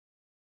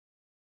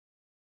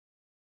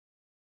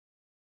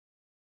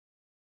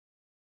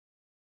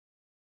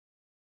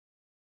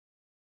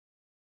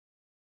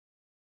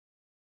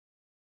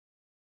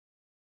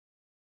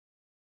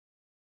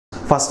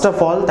First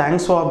of all,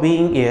 thanks for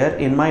being here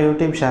in my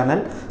YouTube channel.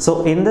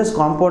 So in this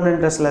compound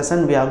interest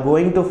lesson, we are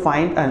going to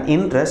find an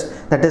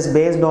interest that is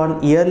based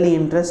on yearly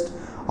interest,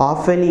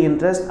 half-yearly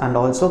interest and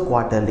also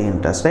quarterly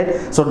interest,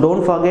 right? So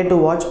don't forget to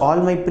watch all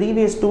my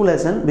previous two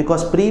lessons,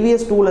 because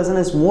previous two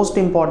lessons is most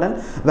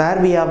important, where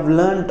we have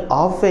learned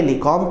half-yearly,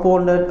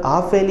 compounded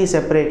half-yearly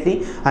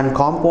separately and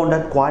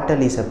compounded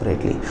quarterly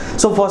separately.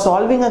 So for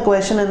solving a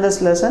question in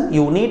this lesson,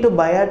 you need to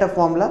buy out a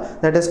formula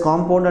that is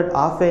compounded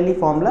half-yearly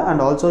formula, and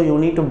also you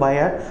need to buy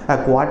out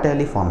a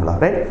quarterly formula,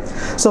 right?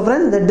 So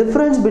friends, the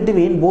difference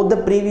between both the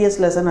previous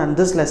lesson and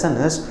this lesson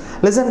is,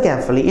 listen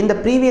carefully. In the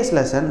previous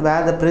lesson,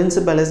 where the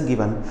principal is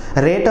given,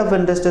 rate of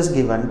interest is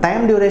given,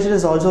 time duration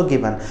is also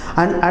given,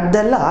 and at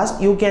the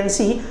last you can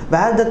see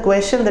where the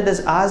question that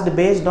is asked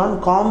based on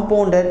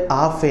compounded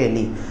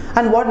half-yearly.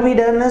 And what we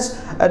done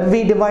is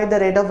we divide the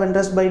rate of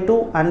interest by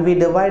 2 and we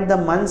divide the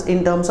months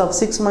in terms of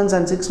 6 months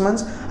and 6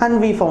 months, and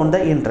we found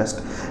the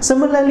interest.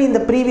 Similarly, in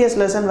the previous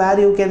lesson, where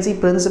you can see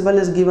principal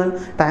is given,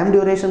 time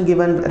duration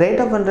given, rate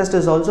of interest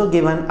is also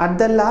given, at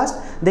the last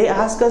they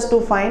ask us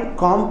to find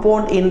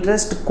compound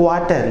interest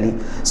quarterly.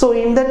 So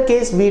in that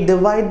case, we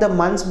divide the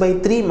months by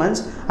 3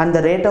 months and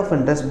the rate of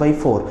interest by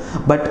 4.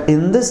 But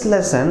in this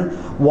lesson,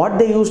 what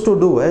they used to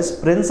do is,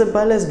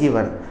 principal is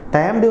given,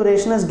 time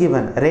duration is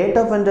given, rate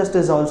of interest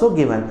is also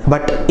given,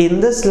 but in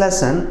this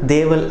lesson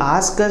they will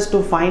ask us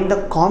to find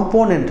the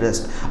compound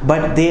interest,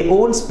 but they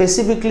won't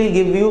specifically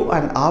give you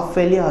an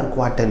half-yearly or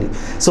quarterly.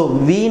 So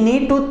we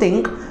need to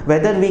think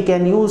whether we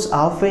can use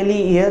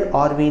half-yearly here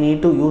or we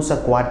need to use a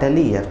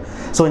quarterly here.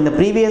 So in the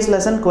previous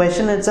lesson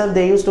question itself,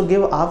 they used to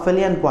give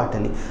half-yearly and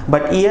quarterly,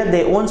 but here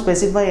they won't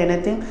specify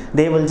anything.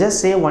 They will just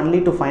say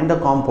only to find the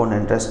compound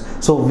interest.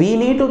 So we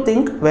need to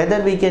think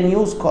whether we can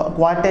use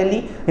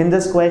quarterly in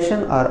this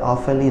question or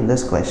half-yearly in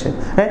this question,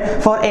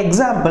 right? For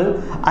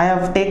example, I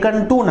have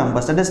taken two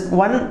numbers, that is,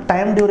 one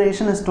time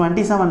duration is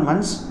 27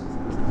 months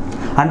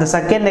and the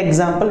second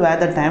example where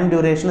the time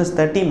duration is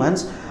 30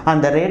 months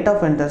and the rate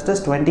of interest is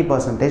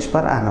 20% per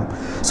annum.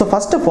 So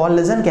first of all,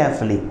 listen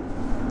carefully.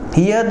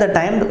 Here the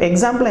time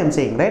example I am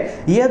saying, right?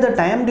 Here the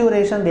time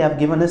duration they have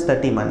given is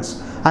 30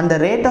 months and the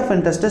rate of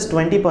interest is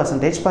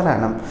 20% per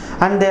annum,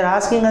 and they are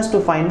asking us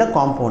to find the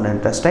compound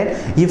interest, right?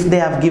 If they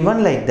have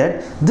given like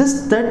that,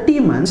 this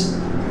 30 months.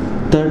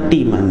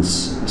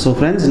 So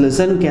friends,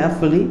 listen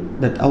carefully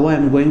that how I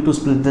am going to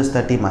split this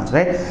 30 months,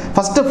 right?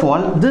 First of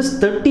all, this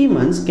 30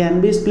 months can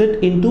be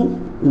split into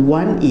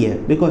 1 year,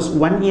 because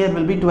 1 year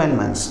will be 12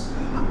 months.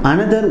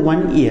 Another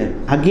 1 year,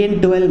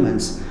 again 12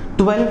 months.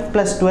 12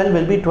 plus 12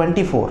 will be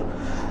 24.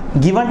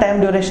 Given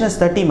time duration is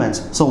 30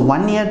 months. So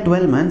 1 year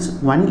 12 months,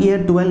 1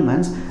 year 12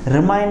 months,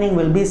 remaining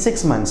will be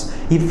 6 months.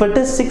 If it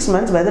is 6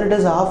 months, whether it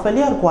is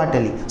half-yearly or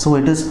quarterly, so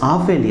it is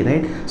half-yearly,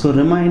 right? So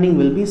remaining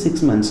will be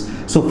 6 months.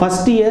 So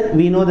first year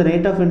we know the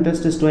rate of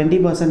interest is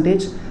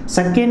 20%.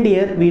 Second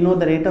year we know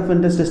the rate of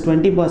interest is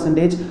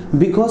 20%.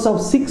 Because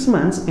of 6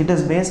 months, it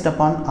is based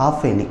upon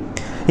half-yearly.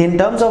 In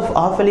terms of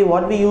half-yearly,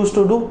 what we used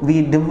to do,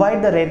 we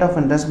divide the rate of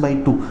interest by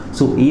 2.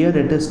 So here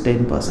it is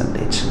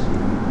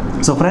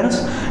 10%. So friends,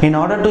 in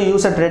order to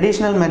use a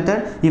traditional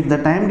method, if the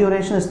time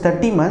duration is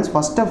 30 months,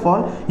 first of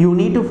all, you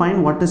need to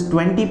find what is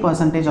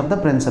 20% of the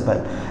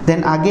principal.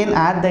 Then again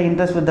add the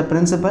interest with the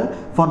principal.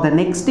 For the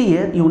next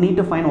year, you need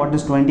to find what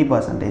is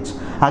 20%.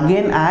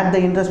 Again add the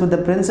interest with the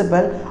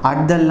principal.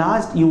 At the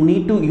last, you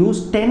need to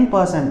use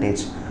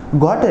 10%.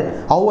 Got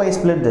it? How I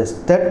split this?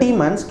 30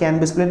 months can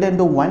be split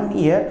into 1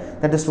 year,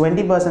 that is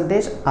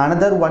 20%,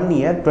 another 1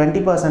 year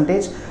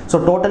 20%,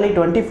 so totally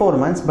 24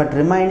 months, but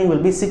remaining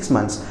will be 6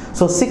 months.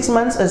 So 6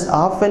 months is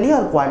half-yearly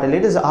or quarterly?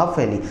 It is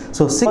half-yearly.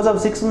 So 6 of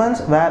 6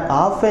 months, where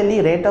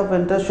half-yearly rate of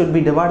interest should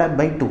be divided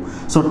by 2.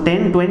 So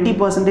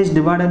 20%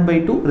 divided by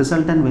 2,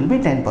 resultant will be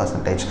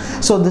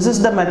 10%. So this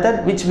is the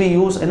method which we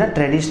use in a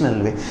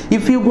traditional way.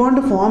 If you go on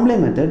to formula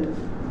method,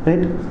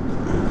 right?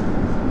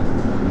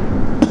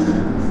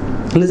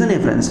 Listen here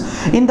friends,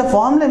 in the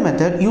formula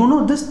method, you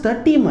know this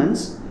 30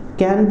 months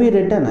can be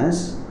written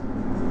as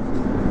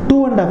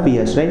 2.5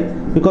 years,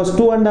 right? Because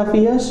 2.5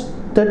 years,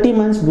 30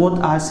 months,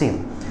 both are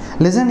same.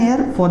 Listen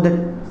here, for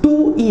the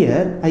 2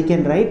 year, I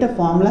can write a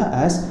formula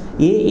as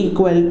A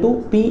equal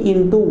to P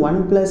into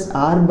 1 plus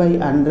R by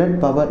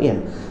 100 power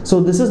N. So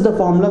this is the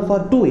formula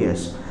for 2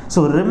 years.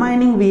 So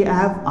remaining we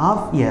have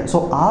half year.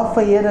 So half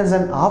a year as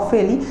an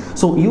half-yearly.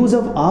 So use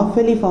of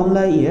half-yearly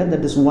formula here,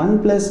 that is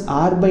 1 plus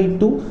R by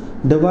 2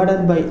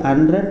 divided by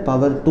 100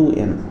 power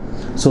 2n.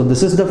 So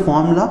this is the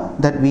formula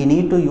that we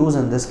need to use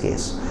in this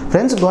case.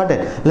 Friends, got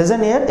it?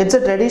 Listen here, it's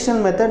a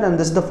traditional method and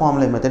this is the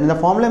formula method. In the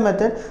formula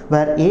method,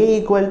 where A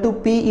equal to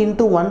P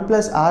into 1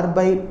 plus R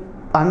by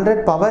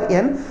 100 power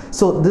n.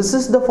 So this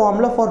is the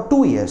formula for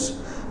 2 years.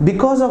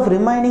 Because of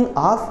remaining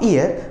half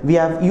year, we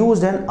have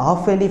used an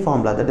half-yearly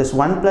formula, that is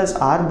 1 plus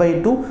R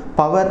by 2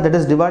 power, that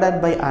is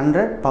divided by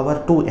 100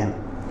 power 2n.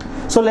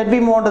 So let me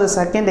move on to the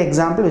second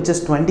example, which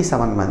is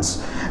 27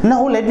 months.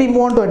 Now let me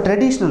move on to a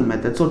traditional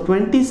method. So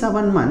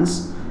 27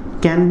 months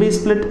can be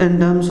split in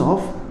terms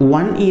of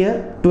 1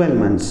 year 12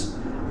 months,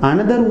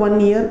 another 1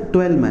 year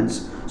 12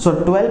 months. So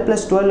 12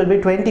 plus 12 will be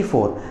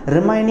 24.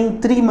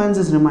 Remaining 3 months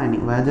is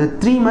remaining. Whether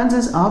 3 months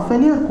is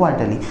half-yearly or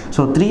quarterly.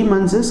 So 3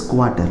 months is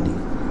quarterly.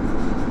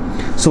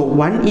 So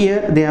 1 year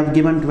they have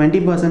given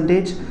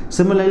 20%.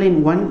 Similarly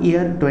in 1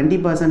 year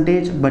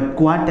 20%, but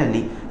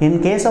quarterly.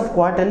 In case of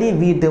quarterly,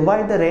 we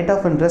divide the rate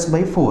of interest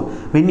by 4.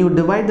 When you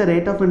divide the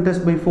rate of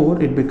interest by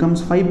 4, it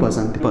becomes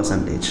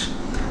 5%.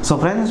 So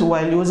friends,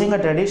 while using a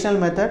traditional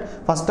method,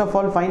 first of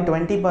all find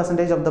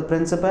 20% of the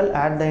principal,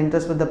 add the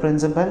interest with the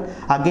principal,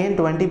 again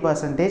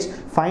 20%,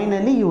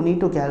 finally you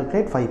need to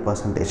calculate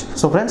 5%.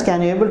 So friends,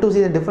 can you able to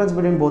see the difference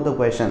between both the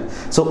question?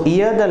 So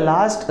here the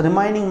last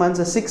remaining months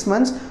is 6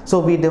 months, so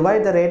we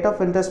divide the rate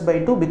of interest by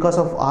 2 because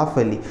of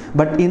half-yearly.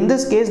 But in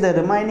this case the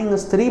remaining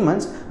is 3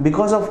 months,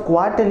 because of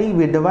quarterly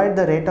we divide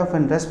the rate of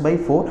interest by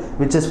 4,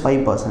 which is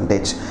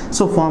 5%.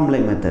 So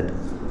formula method.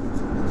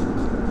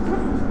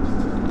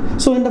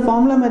 So in the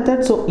formula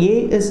method, so A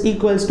is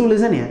equals to,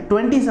 listen here,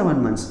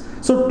 27 months.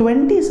 So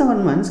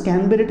 27 months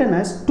can be written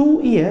as 2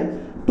 year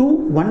to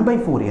 1 by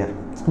 4 year.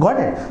 Got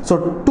it?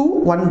 So 2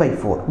 1 by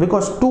 4,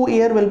 because 2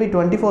 year will be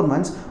 24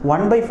 months,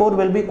 1 by 4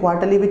 will be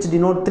quarterly, which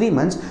denote 3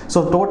 months,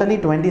 so totally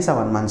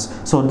 27 months.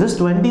 So this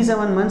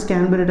 27 months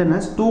can be written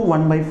as 2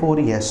 1 by 4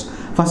 years.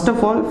 First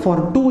of all,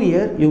 for 2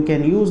 year you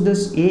can use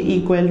this A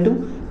equal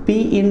to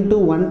P into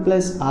 1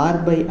 plus R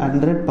by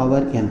 100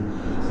 power n.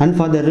 And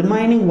for the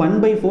remaining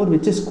 1 by 4,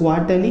 which is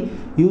quarterly,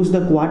 use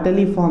the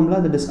quarterly formula,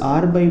 that is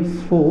R by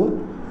 4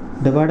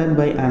 divided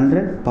by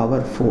 100 power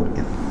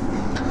 4n.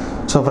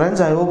 So friends,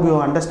 I hope you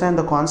understand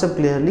the concept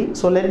clearly.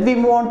 So let me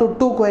move on to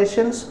 2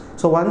 questions.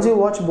 So once you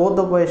watch both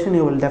the question,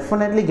 you will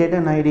definitely get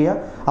an idea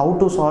how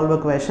to solve a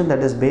question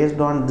that is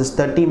based on this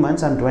 30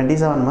 months and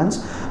 27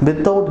 months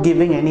without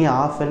giving any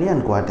half-yearly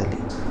and quarterly.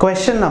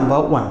 Question number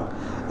 1.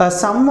 A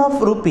sum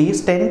of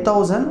rupees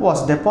 10,000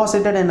 was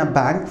deposited in a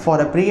bank for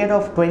a period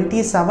of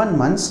 27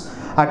 months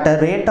at a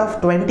rate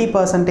of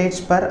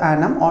 20% per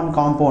annum on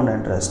compound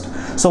interest.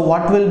 So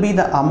what will be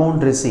the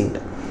amount received?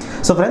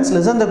 So friends,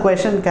 listen the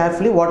question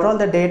carefully. What are all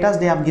the data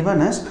they have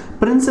given us?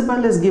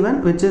 Principal is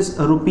given, which is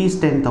rupees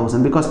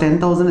 10,000, because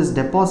 10,000 is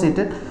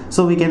deposited,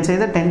 so we can say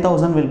that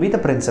 10,000 will be the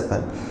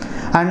principal.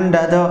 And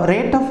the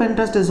rate of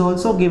interest is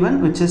also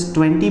given, which is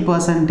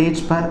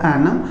 20% per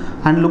annum.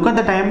 And look at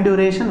the time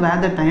duration, where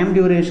the time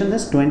duration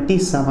is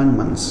 27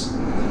 months.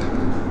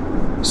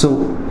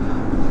 So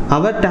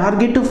our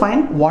target to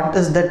find what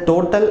is the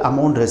total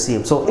amount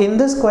received. So in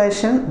this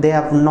question, they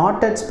have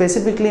not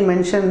specifically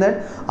mentioned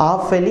that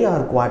half-yearly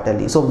or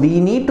quarterly. So we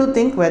need to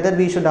think whether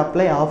we should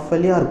apply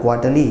half-yearly or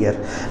quarterly here.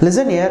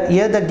 Listen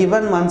here, the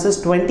given months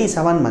is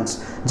 27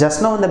 months.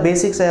 Just now in the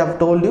basics I have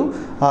told you,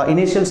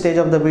 initial stage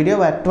of the video,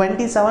 where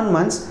 27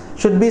 months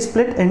should be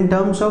split in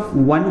terms of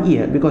 1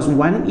 year, because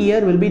 1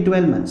 year will be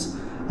 12 months.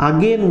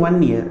 Again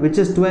 1 year, which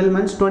is 12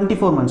 months,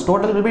 24 months,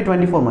 total will be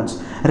 24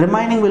 months.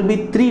 Remaining will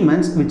be 3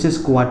 months, which is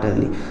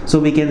quarterly. So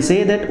we can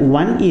say that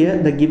 1 year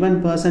the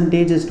given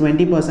percentage is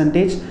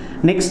 20%.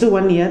 Next to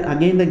 1 year,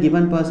 again the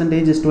given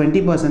percentage is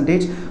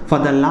 20% for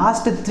the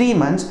last 3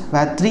 months,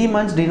 where 3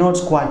 months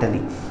denotes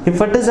quarterly. If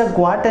it is a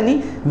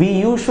quarterly, we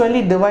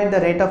usually divide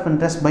the rate of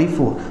interest by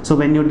 4. So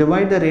when you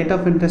divide the rate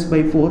of interest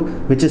by 4,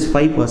 which is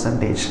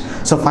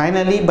 5%. So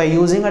finally, by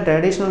using a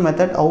traditional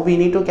method, how we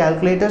need to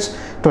calculate is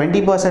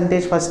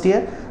 20% first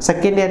year,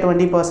 second year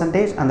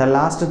 20%, and the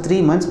last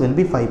 3 months will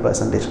be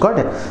 5%. Got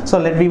it? So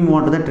let me move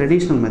on to the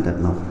traditional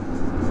method now.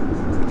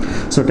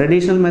 So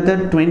traditional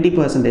method,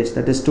 20%,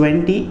 that is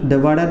 20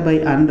 divided by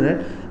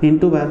 100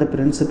 into where the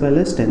principal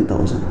is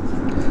 10,000.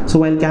 So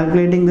while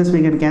calculating this,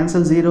 we can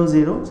cancel 0,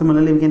 0.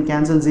 Similarly, we can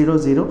cancel 0,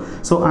 0.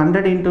 So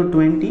 100 into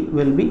 20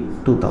 will be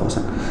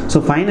 2000.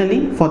 So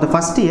finally, for the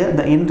first year,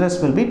 the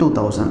interest will be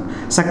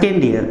 2000.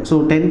 Second year,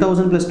 so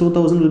 10,000 plus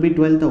 2000 will be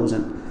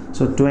 12,000.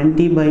 So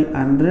 20 by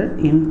 100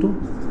 into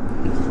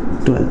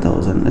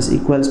 12,000 is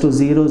equals to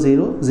 0,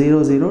 0,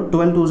 0, 0.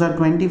 12 2s are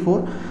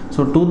 24.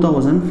 So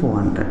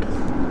 2,400.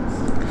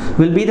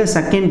 Will be the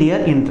second year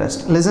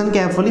interest. Listen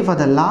carefully for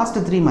the last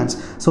 3 months.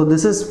 So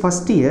this is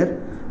first year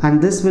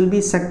and this will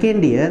be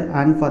second year,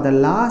 and for the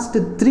last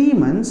 3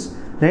 months,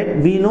 right,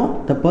 we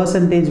know the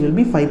percentage will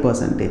be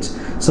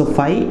 5%. So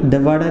 5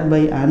 divided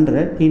by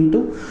 100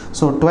 into,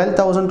 so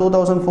 12,000,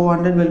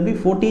 2,400 will be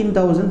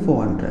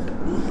 14,400.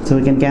 So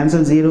we can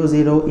cancel 0,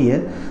 0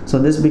 here. So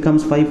this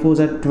becomes 5 4s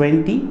are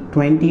 20,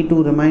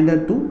 22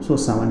 remainder 2, so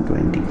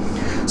 720.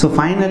 So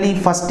finally,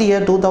 first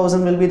year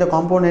 2000 will be the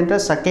compound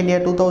interest, second year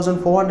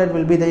 2,400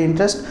 will be the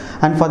interest,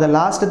 and for the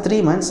last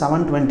 3 months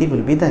 720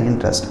 will be the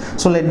interest.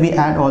 So let me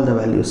add all the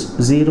values: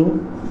 0,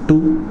 2,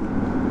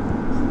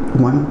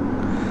 1,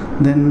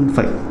 then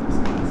 5.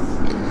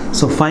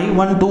 So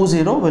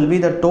 5120 will be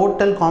the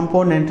total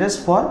compound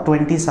interest for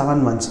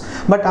 27 months.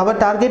 But our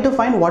target to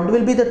find what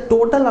will be the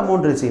total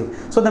amount received.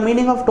 So the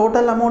meaning of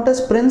total amount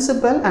is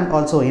principal and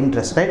also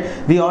interest, right?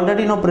 We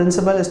already know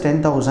principal is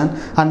 10,000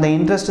 and the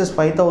interest is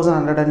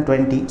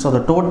 5,120. So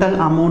the total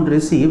amount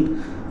received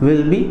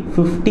will be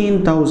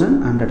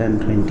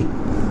 15,120.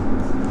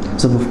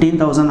 So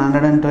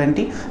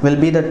 15,120 will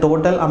be the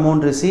total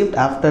amount received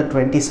after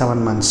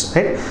 27 months,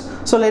 right?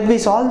 So let me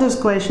solve this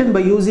question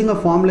by using a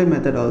formula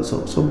method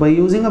also. So by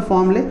using a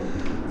formula,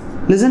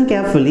 listen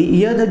carefully.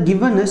 Here the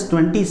given is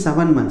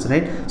 27 months,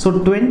 right? So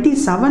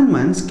 27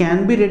 months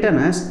can be written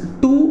as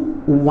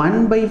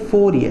 1 by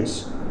 4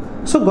 years.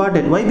 So got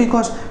it. Why?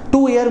 Because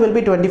 2 year will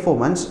be 24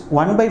 months,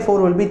 1 by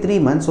 4 will be 3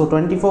 months, so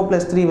 24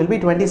 plus 3 will be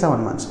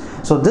 27 months.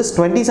 So this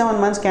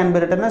 27 months can be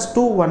written as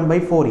 1 by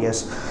 4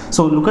 years.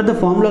 So look at the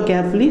formula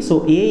carefully.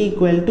 So A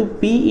equal to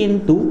P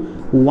into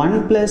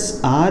 1 plus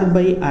R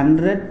by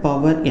 100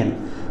 power n.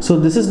 So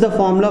this is the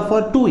formula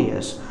for 2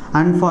 years.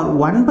 And for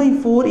 1 by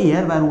 4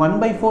 year, where 1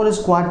 by 4 is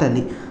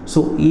quarterly,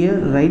 so here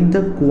write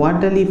the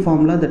quarterly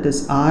formula, that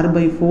is R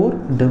by 4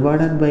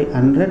 divided by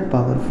 100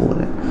 power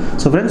 4n.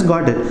 So friends,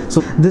 got it.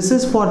 So this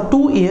is for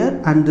 2 year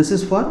and this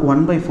is for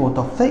 1 by 4th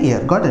of the year.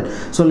 Got it.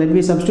 So let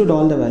me substitute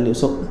all the values.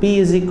 So P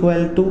is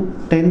equal to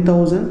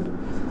 10,000,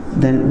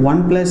 then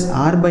 1 plus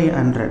R by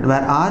 100,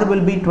 where R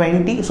will be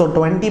 20, so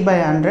 20 by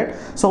 100.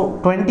 So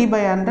 20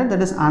 by 100,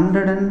 that is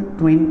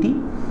 120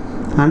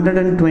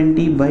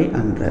 by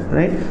 100,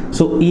 right?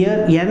 So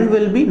here n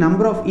will be,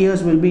 number of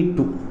years will be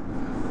 2,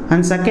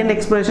 and second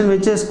expression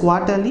which is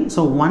quarterly,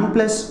 so 1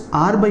 plus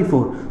R by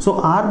 4,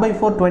 so R by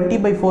 4, 20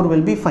 by 4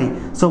 will be 5,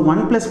 so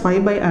 1 plus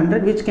 5 by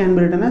 100, which can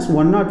be written as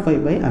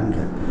 105 by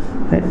 100,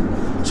 right?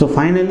 So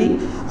finally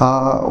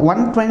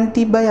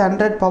 120 by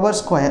 100 power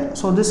square,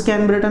 so this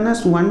can be written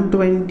as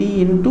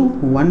 120 into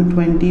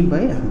 120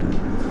 by 100.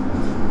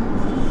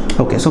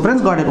 Okay, so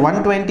friends, got it.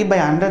 120 by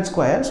 100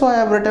 square. So I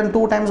have written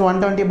 2 times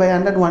 120 by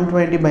 100,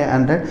 120 by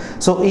 100.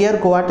 So here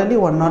quarterly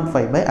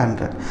 105 by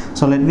 100.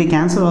 So let me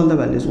cancel all the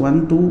values.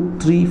 1, 2,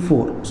 3,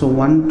 4. So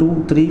 1,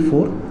 2, 3,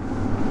 4.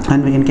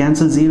 And we can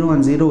cancel 0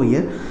 and 0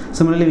 here.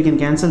 Similarly, we can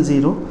cancel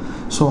 0.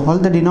 So all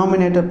the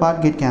denominator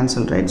part get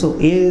cancelled, right? So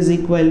A is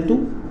equal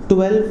to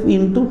 12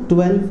 into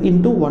 12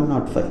 into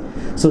 105.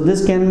 So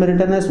this can be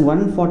written as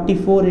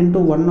 144 into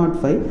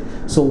 105.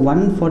 So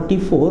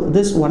 144,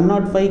 this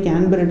 105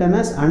 can be written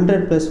as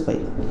 100 plus 5.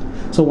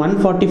 So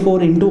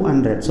 144 into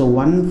 100. So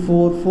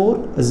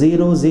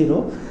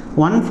 14400.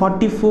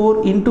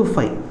 144 into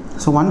 5.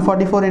 So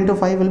 144 into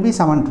 5 will be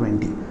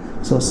 720.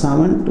 So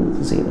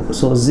 720.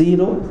 So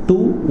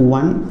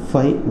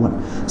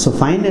 02151. So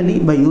finally,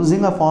 by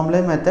using a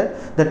formula method,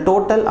 the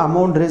total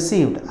amount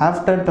received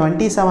after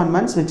 27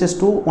 months, which is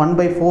 1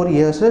 by 4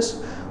 years, is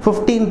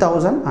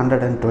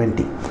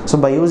 15,120. So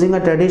by using a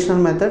traditional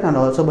method and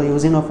also by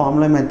using a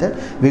formula method,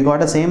 we got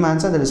the same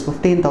answer, that is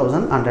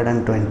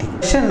 15,120.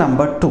 Question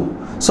number 2.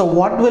 So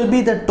what will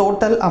be the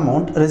total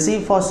amount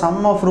received for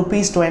sum of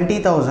rupees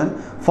 20,000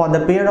 for the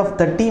period of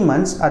 30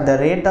 months at the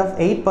rate of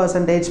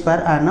 8%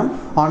 per annum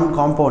on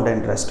compound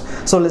interest?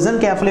 So listen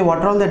carefully, what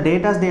are all the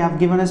data they have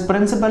given is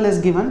principal is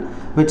given,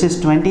 which is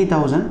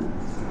 20,000,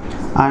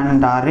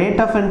 and rate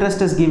of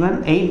interest is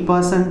given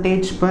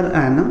 8% per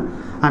annum,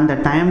 and the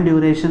time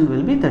duration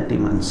will be 30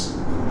 months.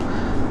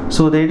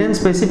 So they didn't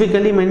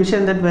specifically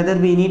mention that whether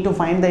we need to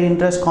find the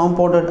interest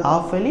compounded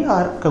half-yearly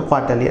or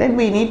quarterly, right?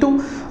 We need to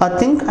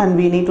think and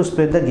we need to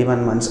split the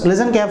given months.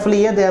 Listen carefully,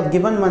 here they have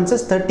given months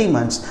as 30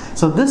 months.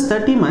 So this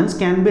 30 months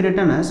can be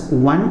written as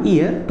 1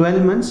 year,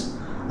 12 months,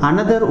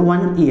 another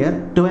 1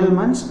 year, 12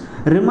 months,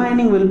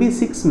 remaining will be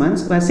 6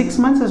 months, where 6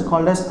 months is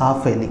called as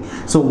half yearly.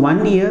 So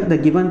 1 year the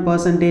given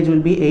percentage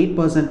will be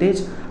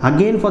 8%,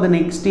 again for the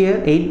next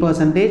year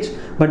 8%,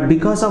 but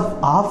because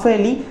of half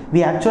yearly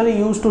we actually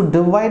used to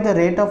divide the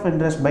rate of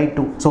interest by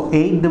 2. So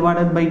 8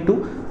 divided by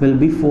 2 will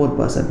be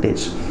 4%.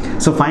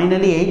 So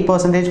finally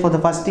 8% for the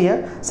first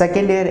year,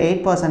 second year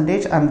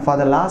 8%, and for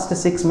the last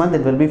 6 months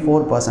it will be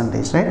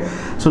 4%, right?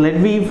 So let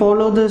me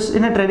follow this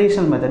in a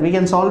traditional method. We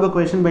can solve a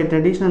question by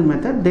traditional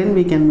method, then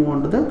we can move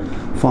on to the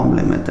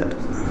formula method.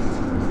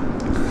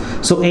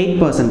 So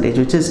 8%,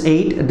 which is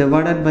 8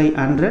 divided by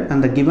 100,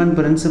 and the given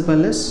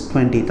principal is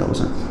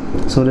 20,000.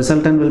 So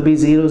resultant will be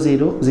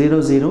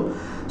 0000.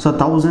 So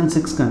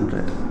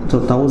 1,600. So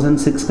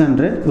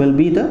 1,600 will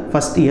be the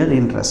first year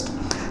interest.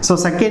 So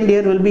second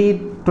year will be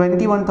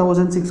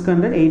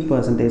 21,600,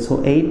 8%. So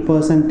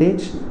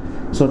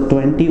 8%. So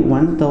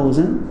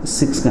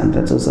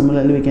 21,600. So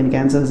similarly we can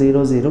cancel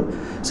 00.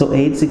 So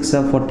 8 6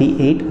 are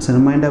 48. So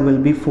remainder will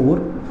be 4.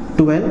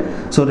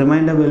 12. So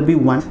remainder will be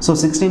 1. So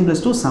 16 plus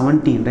 2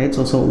 17, right?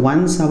 So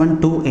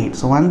 1728.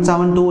 So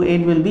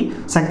 1728 will be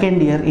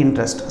second year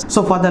interest.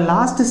 So for the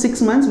last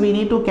 6 months we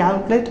need to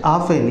calculate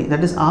half yearly,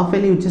 that is half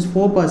yearly, which is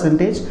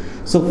 4%.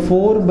 So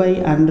 4 by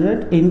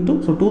 100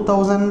 into, so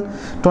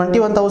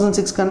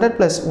 21,600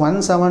 plus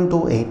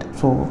 1728.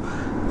 So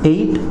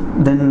 8,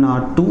 then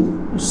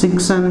 2,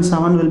 6 and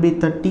 7 will be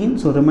 13.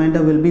 So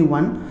remainder will be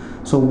 1.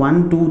 So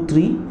 1 2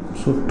 3.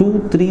 So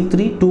 2 3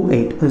 3 2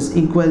 8 is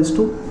equals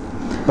to,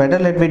 better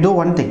let me do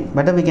one thing,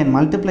 better we can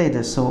multiply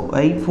this. So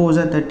 8 4s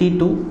are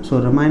 32. So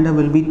remainder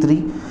will be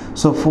 3.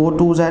 So 4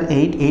 2s are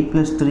 8, 8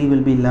 plus 3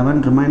 will be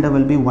 11, remainder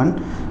will be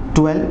 1.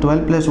 12,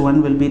 12 plus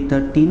 1 will be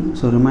 13,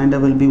 so remainder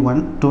will be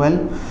 1.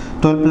 12,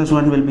 12 plus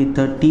 1 will be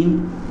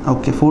 13.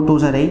 Okay, 4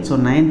 2s are 8, so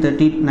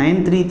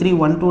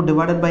 933.12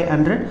 divided by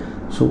 100,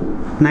 so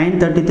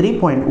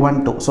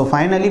 933.12. So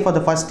finally for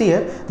the first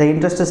year the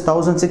interest is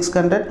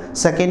 1600,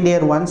 second year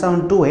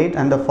 1728,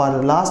 and for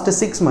the last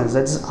 6 months,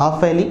 that is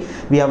half yearly,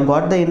 we have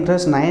got the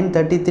interest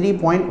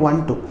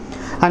 933.12.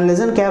 And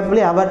listen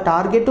carefully, our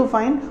target to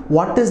find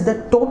what is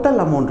the total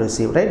amount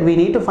received, right? We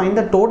need to find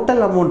the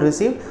total amount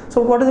received.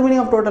 So what is the meaning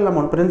of total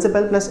amount?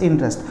 Principal plus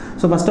interest.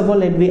 So first of all,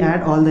 let me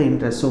add all the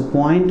interest. So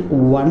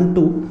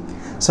 0.12,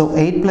 so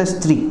 8 plus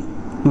 3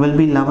 will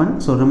be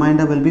 11, so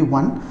remainder will be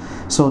 1.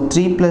 So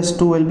 3 plus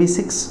 2 will be 5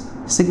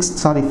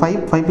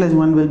 plus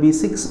 1 will be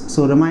 6,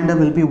 so remainder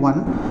will be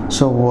 1.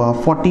 So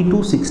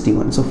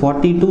 4261, so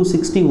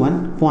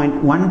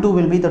 4261.12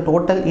 will be the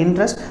total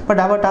interest, but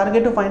our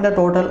target to find the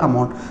total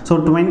amount. So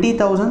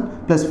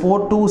 20,000 plus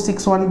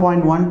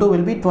 4261.12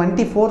 will be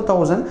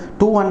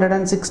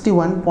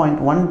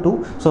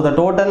 24,261.12. so the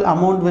total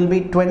amount will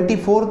be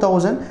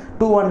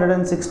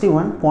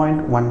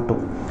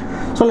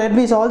 24,261.12. so let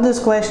me solve this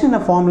question in a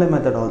formula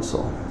method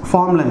also.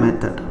 Formula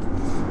method.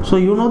 So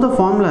you know the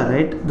formula,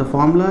 right? The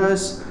formula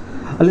is,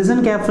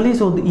 listen carefully.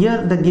 So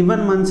here the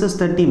given months is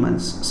 30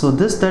 months. So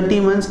this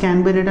 30 months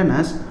can be written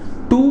as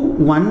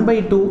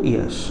 1/2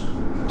 years.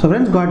 So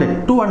friends, got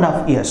it?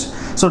 2.5 years.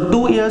 So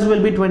 2 years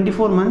will be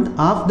 24 months.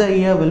 Half the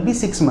year will be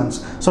 6 months.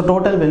 So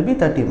total will be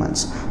 30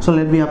 months. So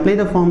let me apply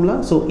the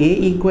formula. So A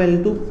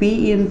equal to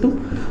P into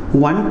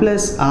 1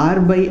 plus R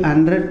by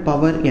 100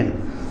 power n.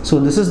 So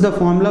this is the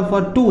formula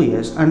for 2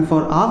 years, and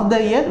for half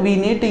the year we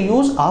need to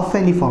use half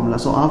yearly formula.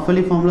 So half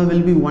yearly formula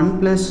will be 1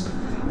 plus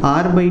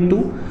R by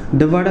 2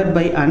 divided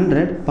by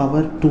 100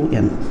 power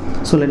 2n.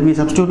 So let me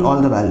substitute all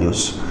the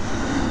values.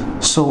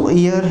 So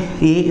here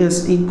A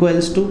is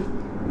equals to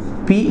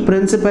P,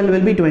 principal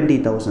will be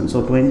 20,000.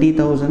 So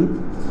 20,000,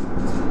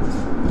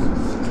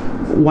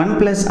 1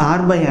 plus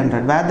R by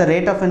 100, where the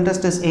rate of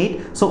interest is 8.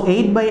 So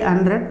 8 by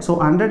 100, so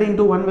 100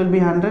 into 1 will be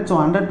 100. So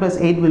 100 plus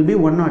 8 will be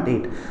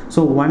 108.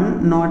 So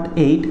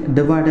 108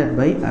 divided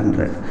by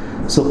 100.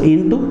 So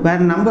into, where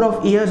number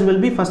of years will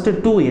be first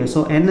 2 years.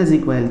 So n is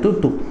equal to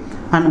 2.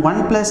 And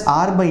 1 plus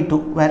R by 2,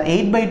 where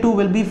 8 by 2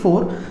 will be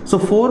 4. So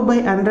 4 by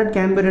 100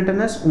 can be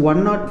written as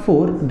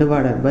 104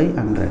 divided by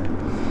 100.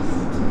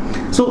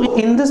 So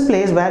in this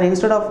place, where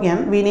instead of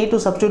n we need to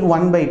substitute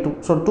 1 by 2.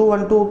 So 2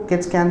 and 2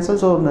 gets cancelled,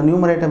 so the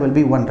numerator will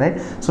be 1, right?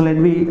 So let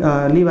me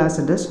leave as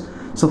it is.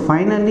 So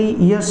finally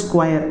year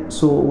square,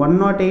 so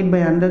 108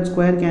 by 100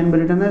 square can be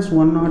written as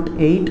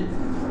 108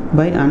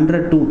 by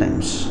 100 2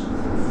 times.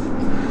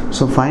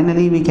 So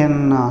finally we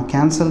can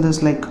cancel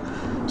this, like,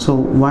 so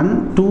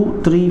 1 2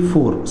 3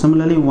 4.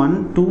 Similarly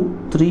 1 2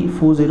 3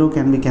 4 0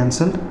 can be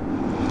cancelled.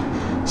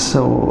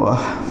 So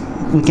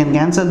we can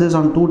cancel this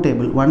on 2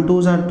 table. 1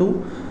 2s are 2,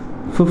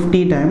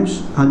 50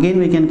 times. Again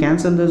we can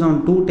cancel this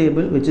on 2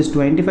 table, which is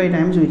 25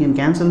 times. We can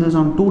cancel this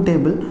on 2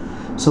 table,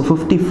 so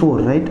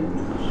 54, right?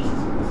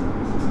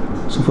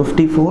 So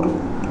 54.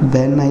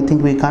 Then I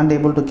think we can't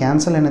able to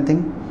cancel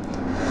anything,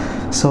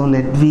 so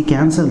let me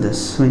cancel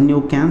this. When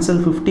you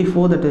cancel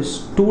 54, that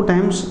is 2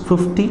 times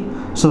 50,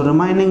 so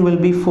remaining will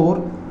be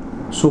 4.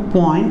 So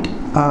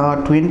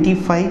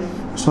 0.25,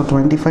 so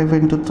 25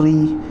 into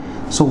 3,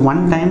 so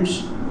 1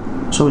 times,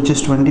 so which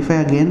is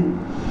 25 again.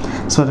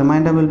 So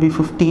remainder will be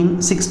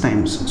 15 6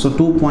 times, so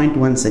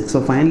 2.16.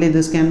 So finally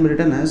this can be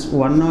written as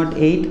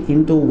 108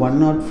 into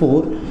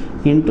 104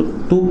 into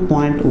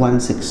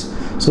 2.16.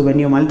 So when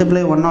you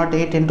multiply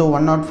 108 into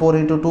 104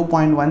 into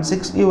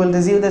 2.16, you will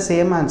receive the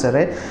same answer,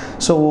 right?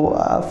 So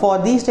for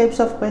these types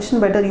of question,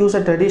 better use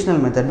a traditional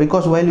method,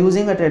 because while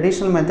using a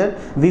traditional method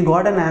we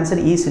got an answer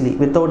easily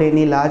without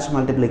any large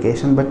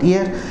multiplication. But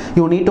here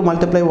you need to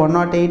multiply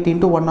 108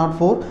 into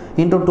 104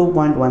 into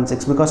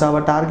 2.16, because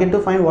our target to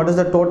find what is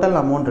the total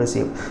amount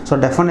received. So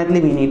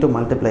definitely we need to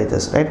multiply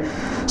this, right?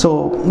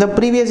 So the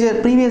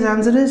previous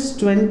answer is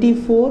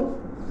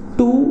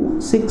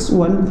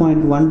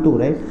 24,261.12,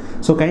 right?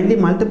 So kindly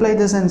multiply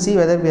this and see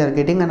whether we are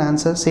getting an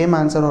answer, same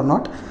answer or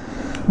not.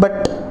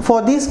 But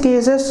for these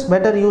cases,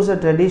 better use a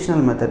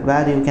traditional method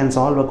where you can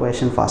solve a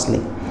question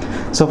fastly.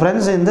 So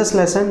friends, in this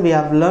lesson we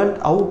have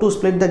learned how to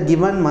split the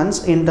given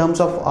months in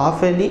terms of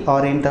half-yearly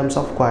or in terms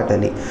of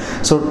quarterly.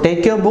 So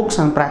take your books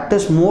and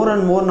practice more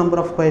and more number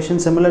of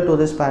questions similar to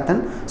this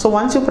pattern. So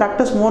once you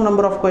practice more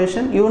number of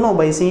questions, you know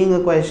by seeing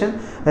a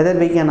question whether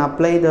we can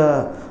apply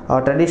the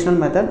traditional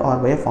method or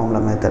by a formula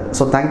method.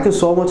 So thank you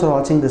so much for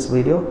watching this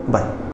video. Bye.